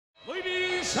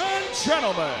Ladies and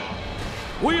gentlemen,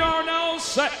 we are now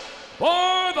set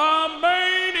for the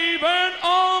main event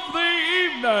of the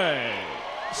evening.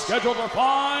 Scheduled for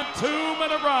 5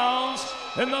 2-minute rounds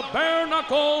in the bare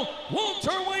knuckle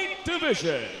welterweight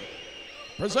division.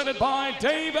 Presented by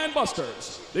Dave &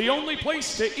 Buster's, the only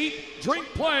place to eat, drink,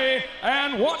 play,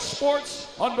 and watch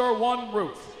sports under one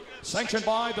roof. Sanctioned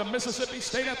by the Mississippi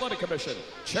State Athletic Commission,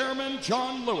 Chairman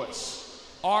John Lewis.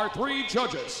 Our 3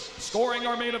 judges scoring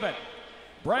our main event: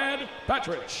 Brad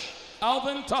Patridge,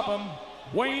 Alvin Topham,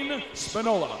 Wayne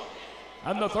Spinola.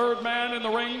 And the third man in the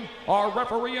ring, our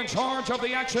referee in charge of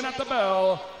the action at the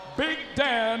bell, Big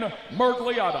Dan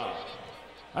Murgliata.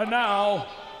 And now,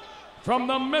 from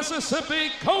the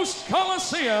Mississippi Coast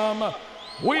Coliseum,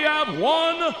 we have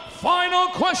one final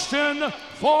question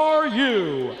for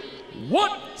you.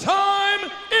 What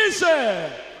time is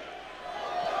it?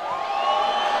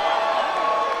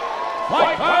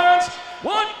 Fight fans,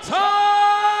 what time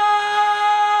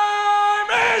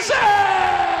is it?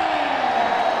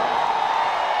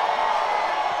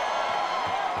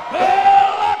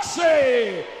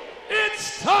 Biloxi,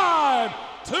 it's time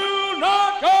to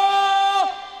knuckle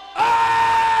out!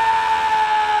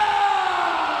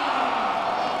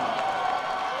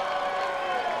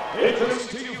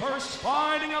 Introducing to you first,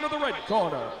 fighting out of the red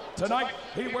corner. Tonight,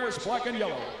 he wears black and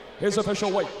yellow. His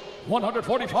official weight,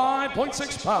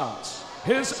 145.6 pounds.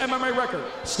 His MMA record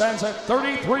stands at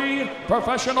 33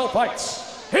 professional fights.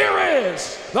 Here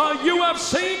is the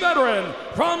UFC veteran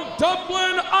from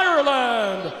Dublin,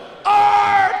 Ireland,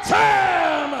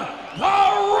 Artem, the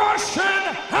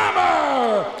Russian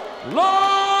Hammer, Lobow.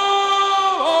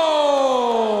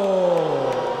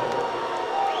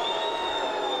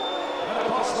 And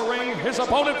across the ring, his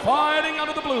opponent fighting out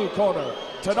of the blue corner.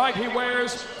 Tonight he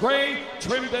wears gray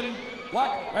trimmed in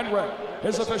black and red.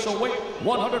 His official weight,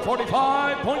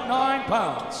 145.9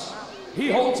 pounds.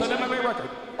 He holds an MMA record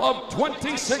of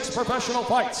 26 professional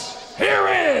fights. Here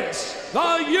is the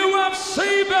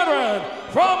UFC veteran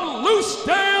from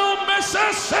Loosedale,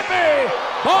 Mississippi,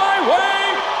 by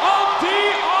way of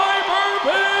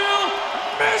Iberville,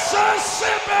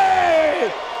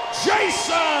 Mississippi,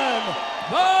 Jason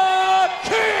the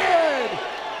Kid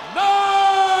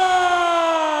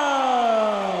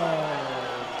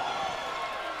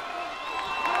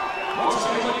Once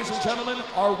again, ladies and gentlemen,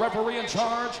 our referee in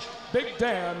charge, Big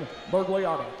Dan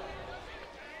Murgliata.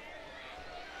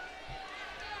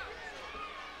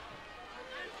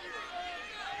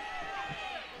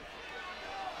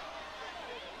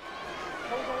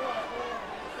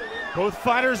 Both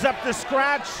fighters up to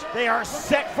scratch. They are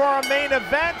set for our main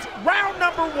event. Round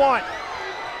number 1.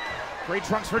 Gray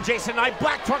trunks for Jason Knight,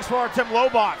 black trunks for Artem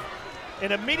Lobow.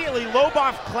 And immediately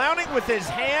Lobow clowning with his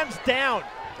hands down.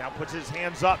 Now puts his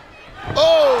hands up.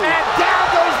 Oh! And down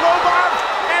goes Lobow,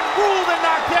 and ruled and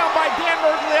knocked down by Dan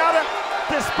Murgliata,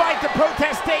 despite the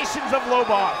protestations of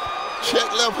Lobow. Check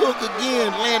left hook again,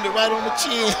 landed right on the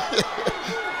chin.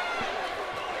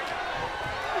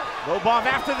 Lobow,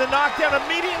 after the knockdown,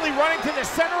 immediately running to the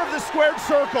center of the squared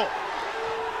circle.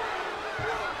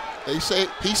 He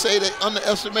say they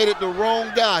underestimated the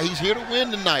wrong guy. He's here to win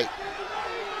tonight.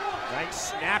 Knight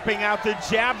snapping out the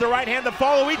jab, the right hand to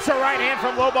follow. Eats a right hand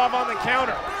from Lobow on the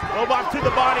counter. Lobow to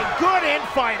the body, good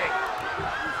infighting.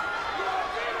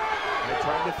 Knight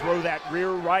trying to throw that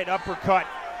rear right uppercut.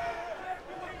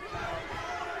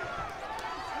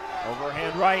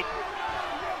 Overhand right.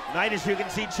 Knight, as you can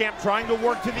see, champ trying to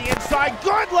work to the inside.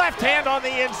 Good left hand on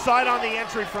the inside on the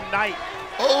entry from Knight.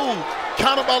 Oh,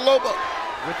 counter by Lobow.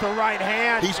 With the right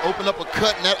hand. He's opened up a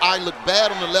cut, and that eye looked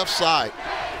bad on the left side.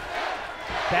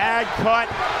 Bad cut.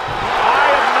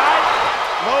 Eye of Knight.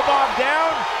 Lobow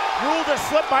down. Ruled a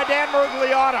slip by Dan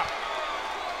Murgliata.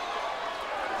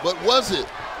 But was it?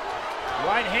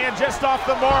 Right hand just off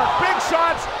the mark. Big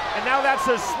shots, and now that's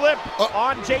a slip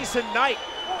on Jason Knight.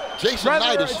 Jason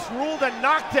Knight is... It's ruled a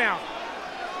knockdown.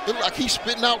 It looked like he's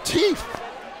spitting out teeth.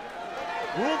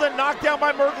 Ruled a knockdown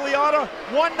by Murgliata.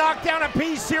 1 knockdown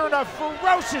apiece here in a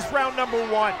ferocious round number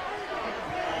 1.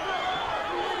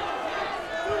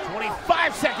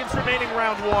 25 seconds remaining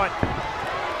round 1.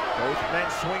 Both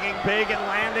men swinging big and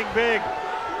landing big.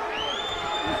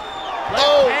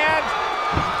 Left hand.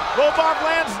 Lobow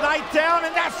lands Knight down,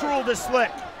 and that's ruled a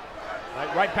slip.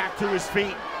 Knight right back to his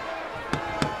feet.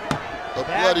 A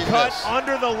Bad bloody cut mess.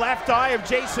 under the left eye of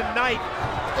Jason Knight.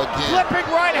 Again. Flipping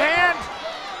right hand.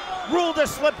 Ruled a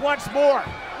slip once more.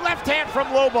 Left hand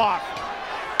from Lobow.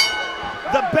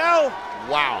 The bell.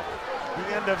 Wow.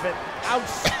 The end of an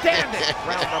outstanding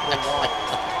round number 1.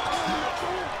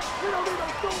 We don't need no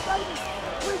stone, baby.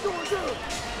 We doing good.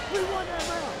 We won that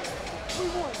round. We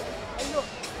won. Hey, look,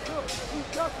 we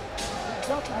ducking.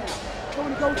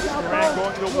 Durant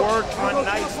going to work on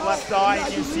Knight's left eye,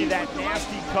 and you see that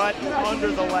nasty cut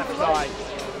under the left eye.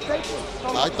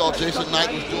 I thought Jason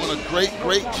Knight was doing a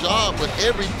great job, but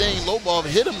everything Lobow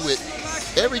hit him with,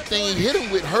 everything he hit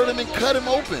him with hurt him and cut him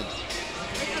open.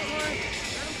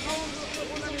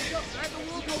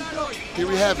 Here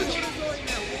we have it.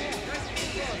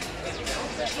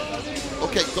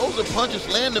 Okay, those are punches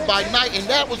landed by Knight, and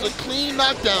that was a clean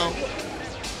knockdown.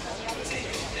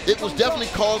 It was definitely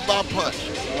caused by a punch.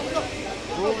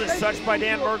 Ruled as such by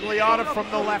Dan Mergliotta from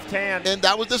the left hand. And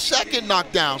that was the second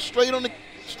knockdown, straight on the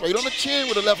chin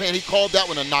with the left hand. He called that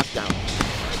one a knockdown.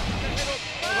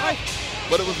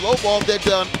 But it was Lobow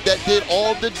that did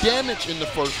all the damage in the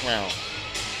first round.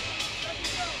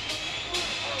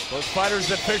 Both fighters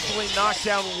officially knocked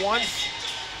down once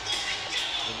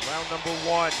in round number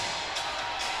 1.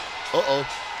 Uh-oh.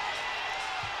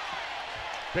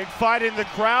 Big fight in the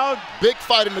crowd. Big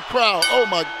fight in the crowd. Oh,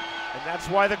 my. And that's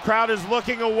why the crowd is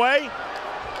looking away.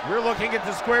 We're looking at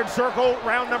the squared circle,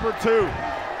 round number 2.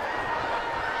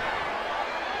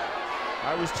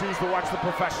 I always choose to watch the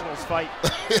professionals fight.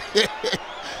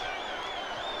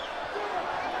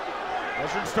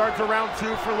 Measured start to round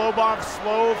 2 for Lobow.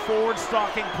 Slow forward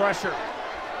stalking pressure.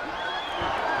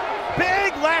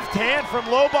 Big left hand from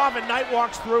Lobow, and Knight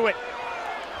walks through it.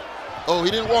 Oh,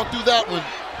 he didn't walk through that one.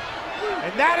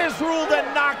 And that is ruled a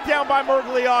knockdown by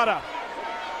Mergliotta.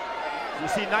 You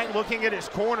see Knight looking at his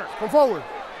corner. Come forward.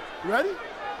 You ready?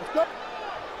 Let's go.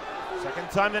 Second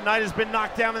time that Knight has been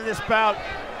knocked down in this bout.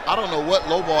 I don't know what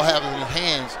Lobow has in his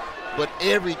hands, but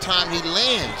every time he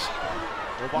lands,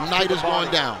 Knight is going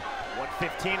down.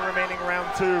 1:15 remaining round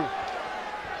 2.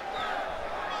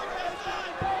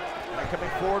 Knight coming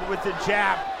forward with the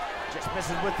jab. Just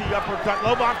misses with the uppercut.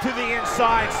 Lobow to the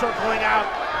inside, circling out.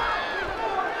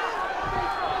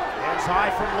 Hands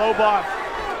high from Lobow.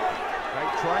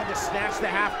 Knight trying to snatch the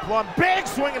half plumb. Big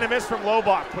swing and a miss from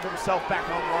Lobow. Put himself back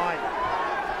online.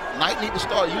 Knight needs to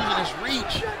start using his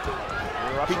reach.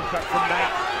 Uppercut from Knight.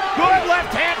 Good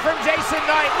left hand from Jason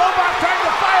Knight. Lobow trying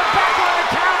to fire back on the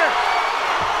counter.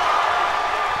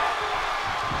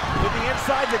 To the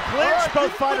inside, the clinch.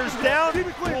 Both fighters down.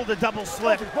 Pulled a double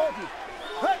slip.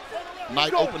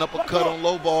 Knight opened up a cut on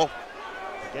Lobow.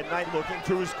 Again, Knight looking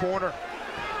to his corner.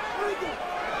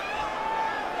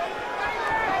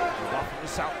 Off from the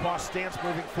southpaw stance,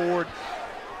 moving forward.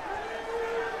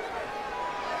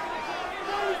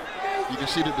 You can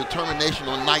see the determination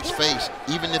on Knight's face.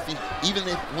 Even if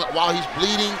while he's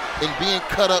bleeding and being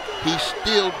cut up, he's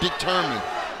still determined.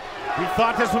 We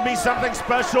thought this would be something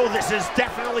special. This is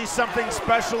definitely something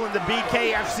special in the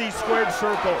BKFC squared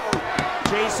circle.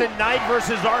 Jason Knight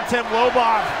versus Artem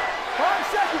Lobow. 5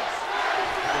 seconds.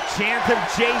 The chant of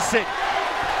Jason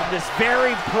from this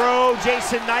very pro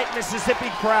Jason Knight Mississippi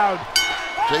crowd.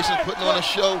 Jason's putting on a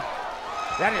show.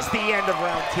 That is the end of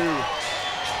round 2.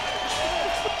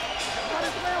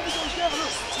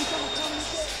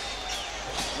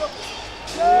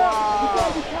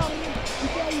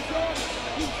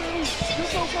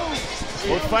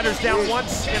 Both fighters down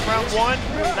once in round 1.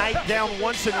 Knight down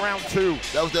once in round 2.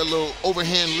 That was that little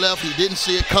overhand left. He didn't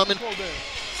see it coming,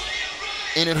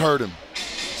 and it hurt him.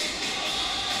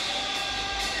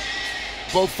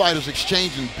 Both fighters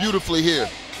exchanging beautifully here.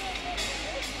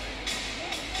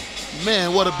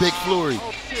 Man, what a big flurry.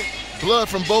 Blood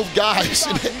from both guys.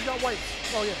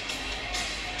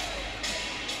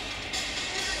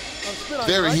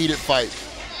 Very heated fight.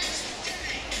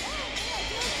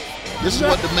 This is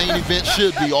what the main event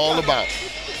should be all about.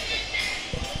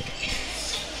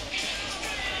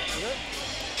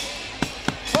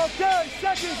 Okay,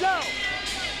 seconds out.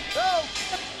 Go,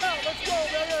 let's go,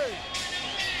 baby.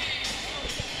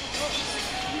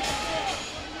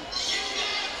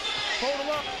 Hold him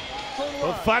up.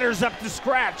 Both fighters up to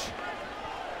scratch.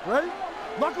 Ready?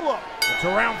 Knuckle up. To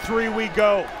round 3 we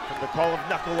go. From the call of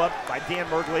Knuckle up by Dan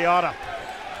Mergliotta.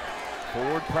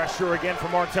 Forward pressure again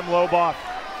from Artem Lobow.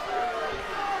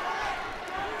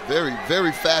 Very,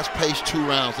 very fast-paced 2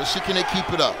 rounds. Let's see, can they keep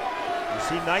it up? You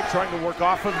see Knight trying to work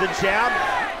off of the jab.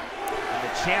 And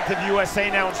the chant of USA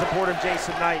now in support of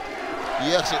Jason Knight.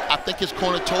 Yes, I think his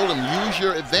corner told him, use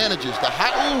your advantages. The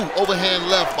high, overhand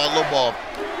left by Lobow.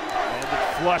 And the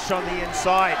flush on the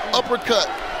inside. Uppercut.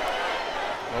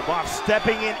 Lobow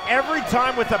stepping in every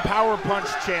time with a power punch,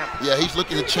 champ. Yeah, he's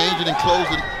looking to change it and close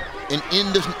it and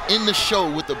end the show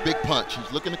with a big punch.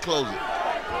 He's looking to close it.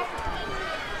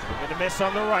 And a miss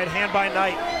on the right hand by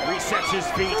Knight. Resets his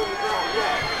feet.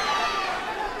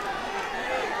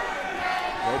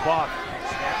 Lobow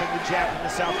snapping the jab from the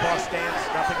southpaw stance.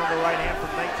 Nothing on the right hand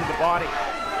from Knight to the body.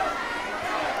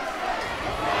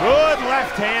 Good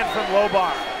left hand from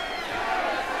Lobow.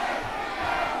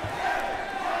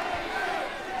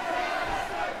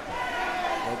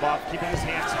 Lobow keeping his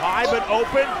hands high but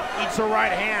open. Eats a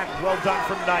right hand. Well done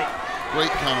from Knight.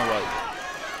 Great counter right.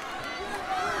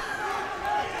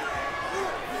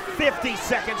 50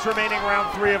 seconds remaining,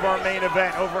 round 3 of our main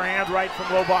event. Overhand right from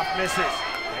Lobow misses.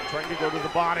 And trying to go to the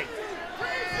body.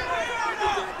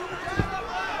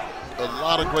 A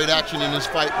lot of great action in this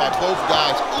fight by both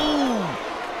guys. Ooh!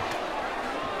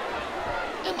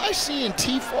 Am I seeing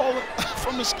teeth fall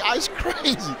from the sky? It's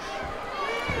crazy.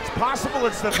 It's possible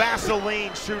it's the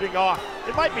Vaseline shooting off.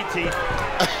 It might be teeth.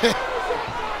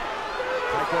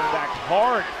 Going back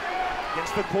hard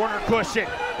against the corner cushion.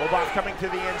 Lobow coming to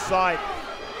the inside.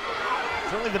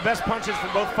 Certainly the best punches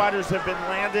from both fighters have been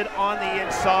landed on the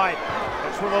inside.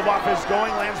 That's where Lobow is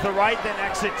going, lands the right, then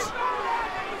exits.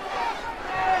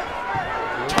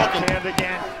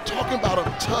 Talking about a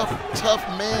tough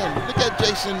man. Look at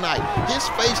Jason Knight. His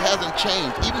face hasn't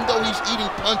changed. Even though he's eating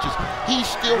punches, he's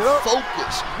still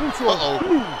focused.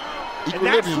 And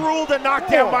that's ruled a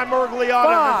knockdown by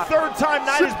Murgliata. The third time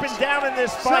Knight has been down in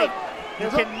this fight. He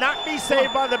cannot be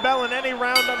saved by the bell in any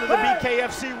round under the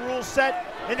BKFC rule set.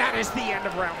 And that is the end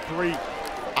of round 3.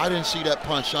 I didn't see that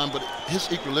punch, Sean, but his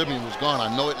equilibrium was gone.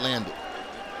 I know it landed.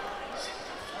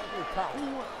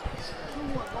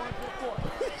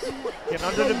 And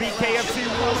under the BKFC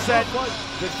rule set,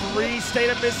 the 3 state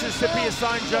of Mississippi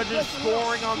assigned judges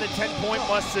scoring on the 10-point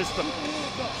must system.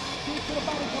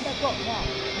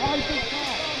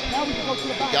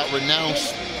 Got renowned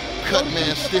cut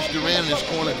man Stitch Duran in his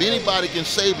corner. If anybody can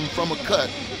save him from a cut,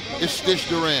 it's Stitch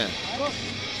Duran.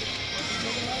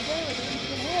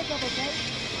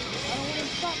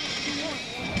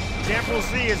 Champ will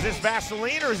see, is this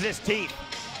Vaseline or is this teeth?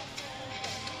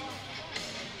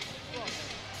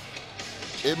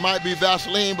 It might be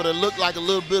Vaseline, but it looked like a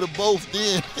little bit of both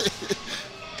then.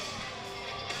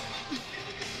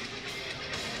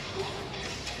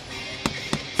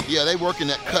 Yeah, they working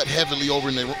that cut heavily over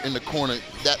in the corner.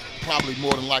 That probably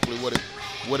more than likely what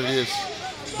it is.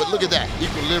 But look at that,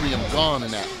 equilibrium gone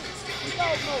in that.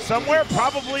 Somewhere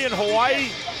probably in Hawaii,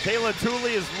 Taylor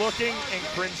Tooley is looking and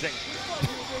cringing.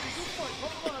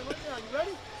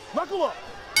 Knuckle up.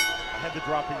 I had to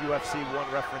drop a UFC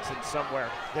 1 reference in somewhere.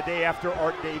 The day after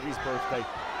Art Davies' birthday.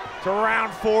 To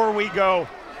round 4 we go.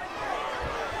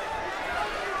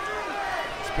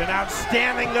 It's been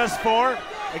outstanding thus far.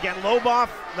 Again, Lobow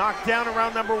knocked down in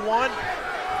round number 1,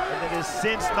 and then has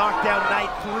since knocked down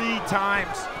Knight 3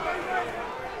 times.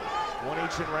 1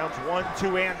 each in rounds 1,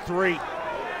 2, and 3.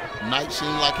 Knight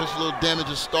seemed like his little damage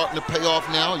is starting to pay off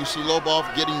now. You see Lobow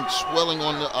getting swelling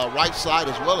on the right side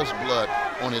as well as blood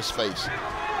on his face.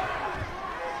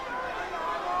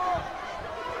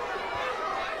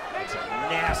 That's a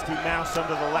nasty mouse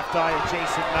under the left eye of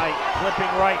Jason Knight.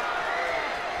 Flipping right.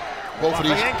 Both of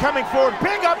these. Again coming forward,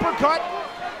 big uppercut.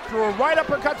 Threw a right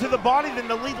uppercut to the body, then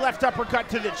the lead left uppercut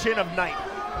to the chin of Knight.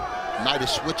 Knight is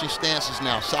switching stances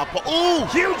now. Southpaw. Ooh!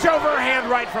 Huge overhand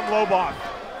right from Lobow.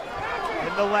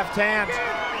 In the left hand.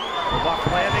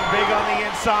 Lobow landing big on the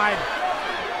inside.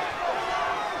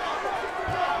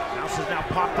 Mouse is now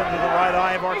popped under the right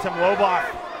eye of Artem Lobow.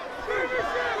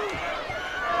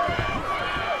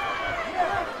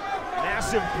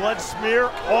 Massive blood smear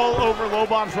all over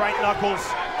Lobov's right knuckles.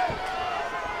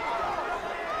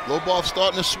 Lobow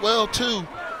starting to swell too.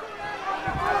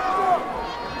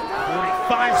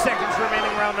 45 seconds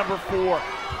remaining, round number 4.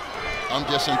 I'm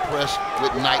just impressed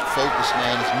with Knight focus,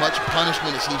 man. As much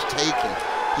punishment as he's taking,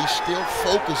 he's still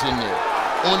focusing there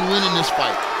on winning this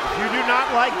fight. If you do not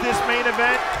like this main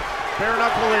event, bare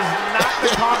knuckle is not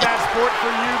the combat sport for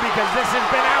you, because this has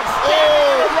been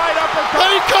outstanding. The right uppercut.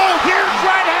 There he goes. Here's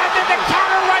right hand, and the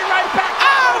counter right back.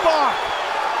 Lobow.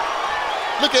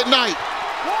 Look at Knight.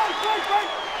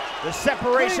 The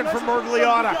separation from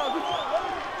Murgliata.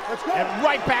 And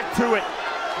right back to it.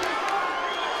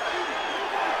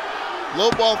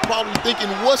 Lobow probably thinking,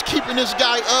 what's keeping this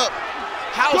guy up?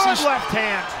 How is he left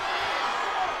hand.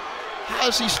 How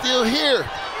is he still here?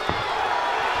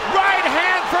 Right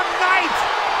hand from Knight.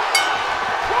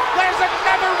 There's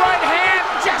another right hand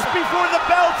just before the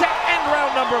bell to end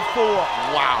round number 4.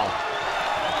 Wow.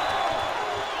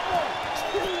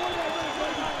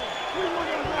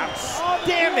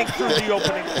 Outstanding through the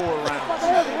opening 4 rounds.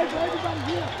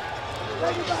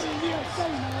 Everybody here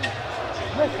say, man.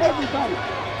 Let everybody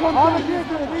come down here.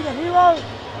 Be the hero.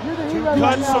 You're the hero. 2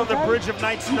 cuts on the bridge of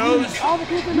Knight's nose.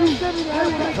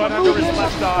 Cut under his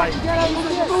left eye.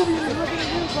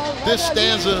 This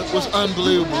stanza was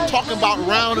unbelievable. Talking about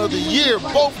round of the year.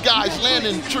 Both guys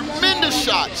landing tremendous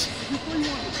shots.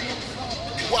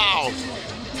 Wow.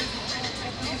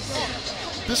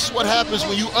 This is what happens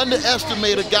when you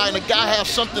underestimate a guy and a guy has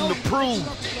something to prove.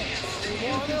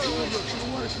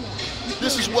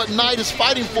 This is what Knight is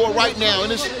fighting for right now in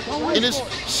this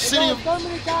city of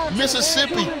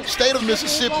Mississippi, state of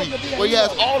Mississippi, where he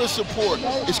has all the support.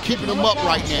 It's keeping him up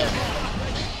right now.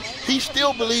 He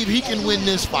still believes he can win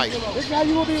this fight. This is how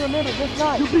you will be remembered this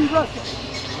night. You beat Russia.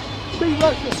 Beat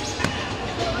Russia.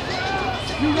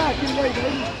 You got it,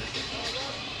 baby.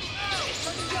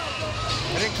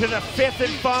 Heading to the 5th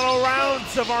and final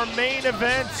rounds of our main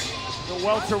event, the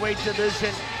welterweight division.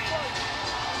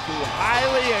 Two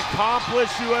highly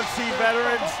accomplished UFC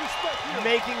veterans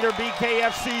making their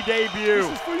BKFC debut.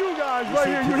 This is for you guys right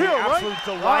here. You're here, right? Absolute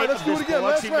delight of this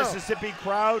Biloxi, Mississippi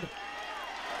crowd.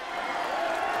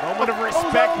 Moment of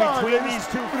respect between these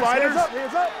two fighters.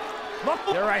 Hands up.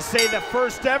 Dare I say the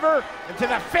first ever. And to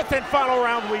the 5th and final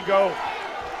round we go.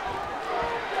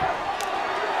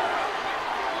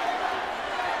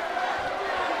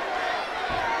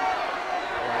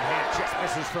 Right hand just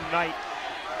misses from Knight.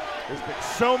 There's been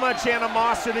so much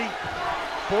animosity,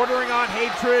 bordering on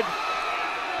hatred.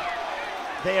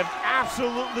 They have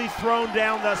absolutely thrown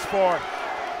down thus far.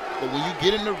 But when you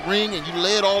get in the ring and you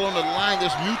lay it all on the line,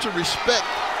 there's mutual respect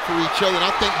for each other. And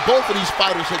I think both of these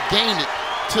fighters have gained it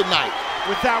tonight.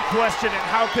 Without question, and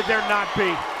how could there not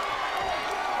be?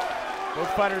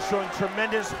 Both fighters showing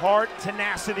tremendous heart,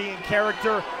 tenacity, and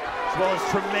character, as well as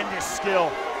tremendous skill.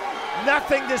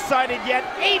 Nothing decided yet.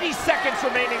 80 seconds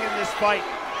remaining in this fight.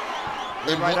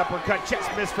 Right uppercut, chest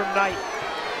miss from Knight.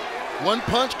 One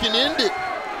punch can end it,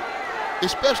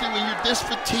 especially when you're this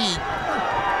fatigued.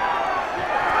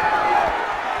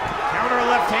 Counter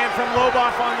left hand from Lobow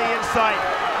on the inside.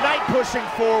 Knight pushing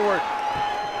forward.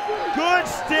 Good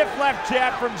stiff left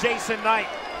jab from Jason Knight.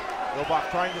 Lobow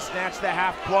trying to snatch the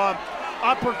half plum.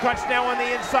 Uppercuts now on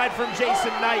the inside from Jason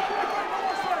Knight.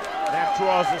 That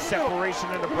draws a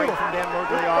separation and a break from Dan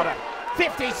Mergliotta.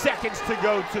 50 seconds to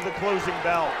go to the closing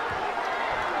bell.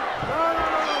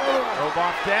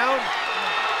 Lobow down.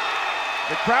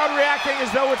 The crowd reacting as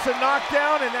though it's a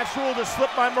knockdown, and that's ruled a slip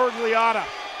by Mergliotta.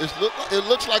 It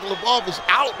looks like Lobow is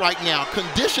out right now,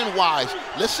 condition-wise.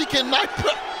 Let's see, can Knight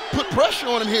put pressure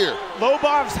on him here?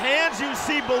 Lobov's hands you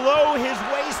see below his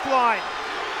waistline.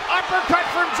 Uppercut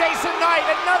from Jason Knight,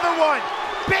 another one.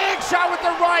 Big shot with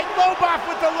the right, Lobow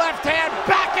with the left hand.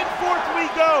 Back and forth we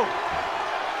go.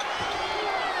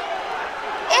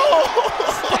 Oh!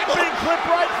 Stepping clip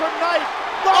right from Knight.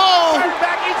 Oh!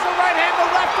 Back, eats the right hand, the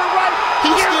left to right. He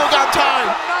still got time.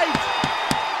 Knight.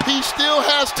 He still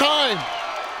has time.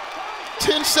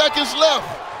 10 seconds left.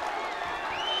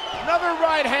 Another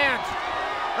right hand.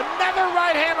 Another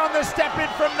right hand on the step in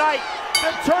from Knight. The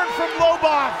turn from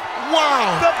Lobow.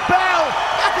 Wow. The bell.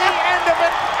 The end of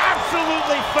an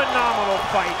absolutely phenomenal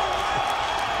fight.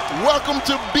 Welcome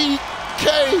to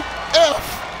BKF.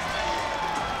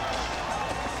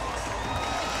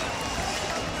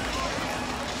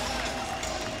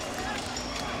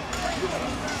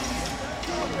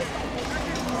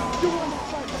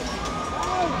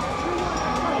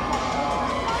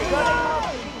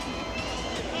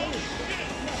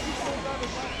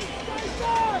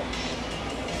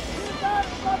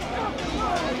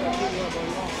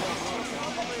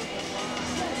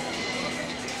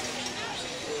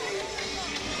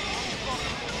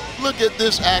 Look at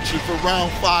this action for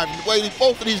round 5. The way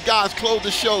both of these guys close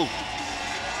the show.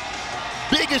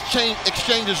 Biggest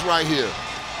exchanges right here.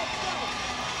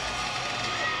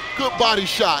 Good body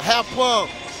shot, half plum.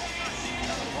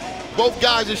 Both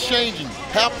guys exchanging.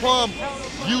 Half plum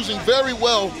using very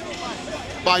well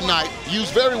by Knight.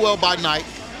 Used very well by Knight.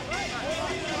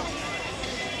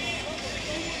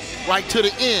 Right to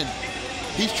the end.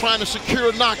 He's trying to secure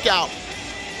a knockout.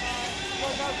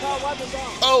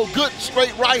 Oh, good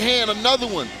straight right hand, another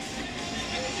one.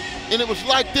 And it was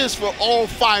like this for all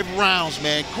 5 rounds,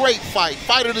 man. Great fight,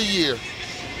 fight of the year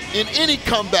in any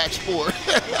comeback sport.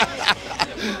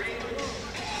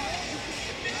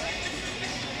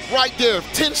 Right there,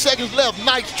 10 seconds left.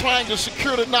 Knight's trying to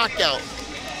secure the knockout.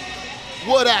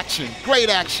 What action, great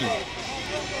action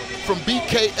from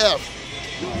BKF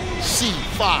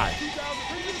C5.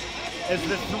 As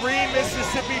the 3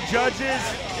 Mississippi judges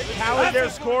tally their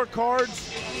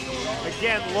scorecards,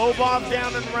 again, Lobow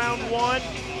down in round 1,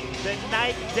 then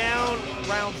Knight down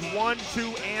rounds 1,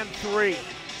 2, and 3.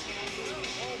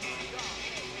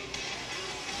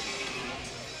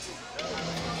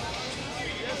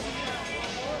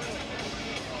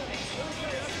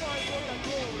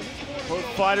 Both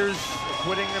fighters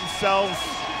acquitting themselves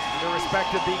in their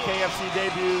respective BKFC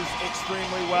debuts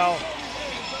extremely well.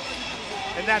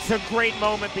 And that's a great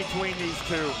moment between these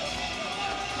two.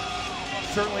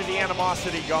 Certainly the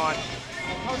animosity gone.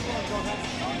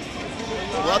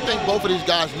 Well, I think both of these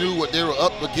guys knew what they were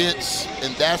up against,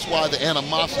 and that's why the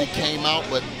animosity came out.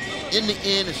 But in the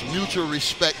end, it's mutual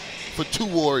respect for two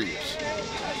warriors.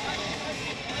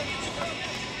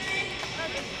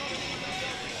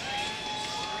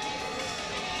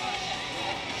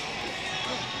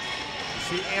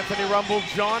 See Anthony Rumble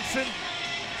Johnson,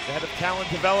 the head of talent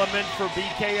development for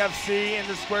BKFC in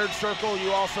the squared circle.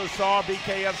 You also saw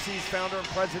BKFC's founder and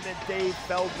president Dave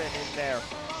Feldman in there.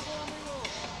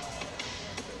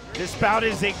 This bout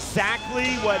is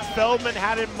exactly what Feldman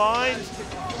had in mind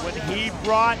when he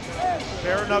brought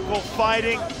bare knuckle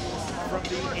fighting from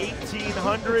the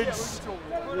 1800s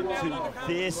to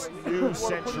this new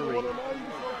century.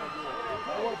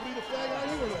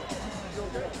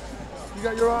 You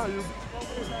got your eye.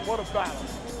 What a battle.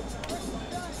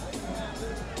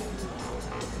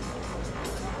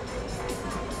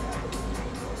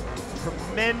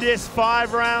 Tremendous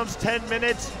 5 rounds, 10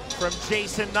 minutes from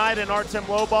Jason Knight and Artem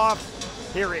Lobow.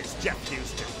 Here is Jeff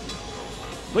Houston.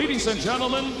 Ladies and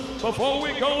gentlemen, before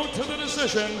we go to the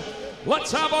decision,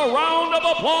 let's have a round of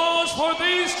applause for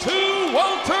these two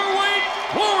welterweight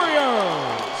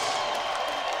warriors.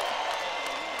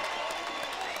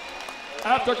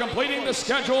 After completing the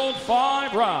scheduled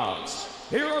 5 rounds,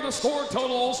 here are the score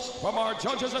totals from our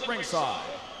judges at ringside.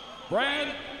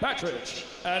 Brad Patridge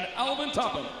and Alvin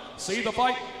Toppin see the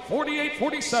fight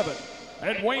 48-47,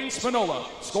 and Wayne Spinola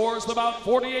scores the bout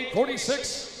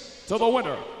 48-46 to the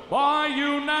winner by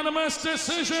unanimous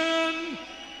decision,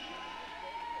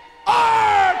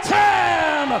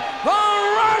 Artem, the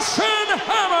Russian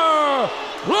Hammer,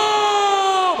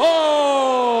 Lobow.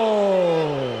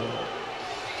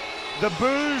 The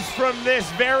boos from this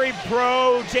very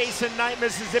pro Jason Knight,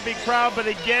 Mississippi crowd, but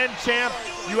again, champ,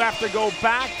 you have to go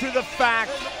back to the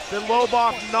fact that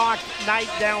Lobow knocked Knight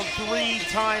down 3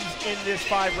 times in this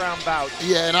 5-round bout.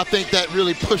 Yeah, and I think that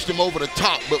really pushed him over the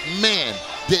top, but man,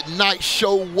 did Knight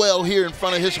show well here in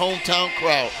front of his hometown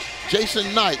crowd.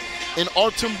 Jason Knight and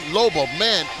Artem Lobow,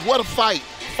 man, what a fight.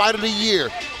 Fight of the year.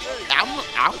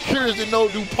 I'm curious to know,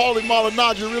 do Paulie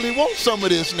Malignaggi really want some of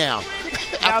this now?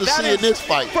 After seeing this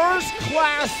fight. First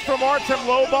class from Artem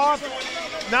Lobow,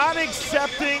 not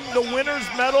accepting the winner's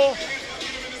medal,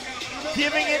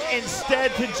 giving it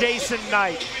instead to Jason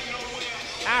Knight.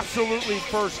 Absolutely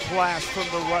first class from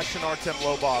the Russian Artem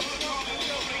Lobow.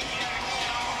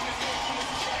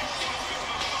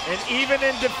 And even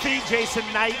in defeat, Jason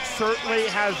Knight certainly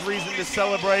has reason to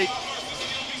celebrate.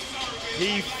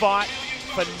 He fought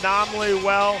phenomenally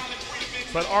well,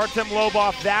 but Artem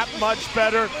Lobow that much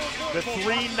better. The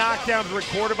 3 knockdowns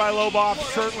recorded by Lobow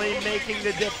certainly making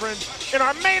the difference. In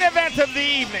our main event of the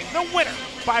evening, the winner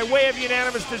by way of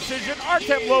unanimous decision,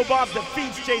 Artem Lobow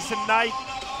defeats Jason Knight.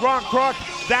 Ron Kruk,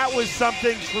 that was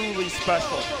something truly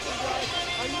special.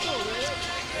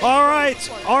 All right,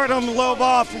 Artem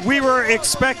Lobow, we were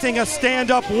expecting a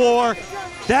stand-up war.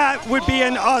 That would be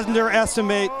an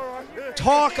underestimate.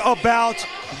 Talk about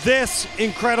this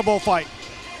incredible fight.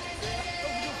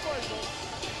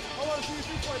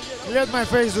 Let my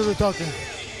face do the talking.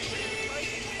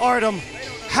 Artem,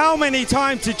 how many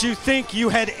times did you think you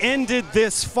had ended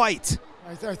this fight?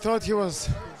 I thought he was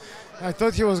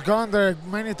gone there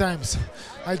many times.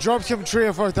 I dropped him 3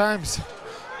 or 4 times.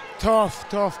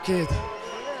 Tough kid.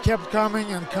 Kept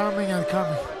coming and coming and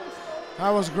coming. That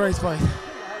was a great fight.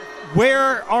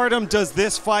 Where, Artem, does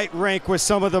this fight rank with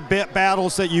some of the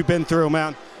battles that you've been through,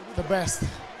 man? The best.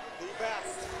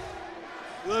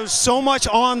 There's so much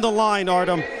on the line,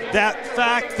 Artem. That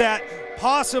fact that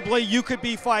possibly you could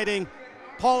be fighting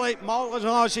Paulie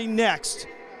Malignaggi next.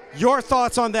 Your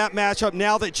thoughts on that matchup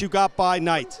now that you got by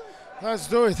Knight? Let's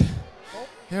do it.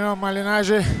 You know,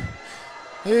 Malignaggi,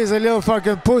 he's a little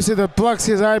fucking pussy that plucks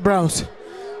his eyebrows.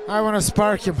 I want to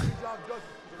spark him.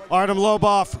 Artem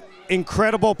Lobow,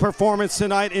 incredible performance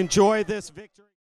tonight. Enjoy this victory.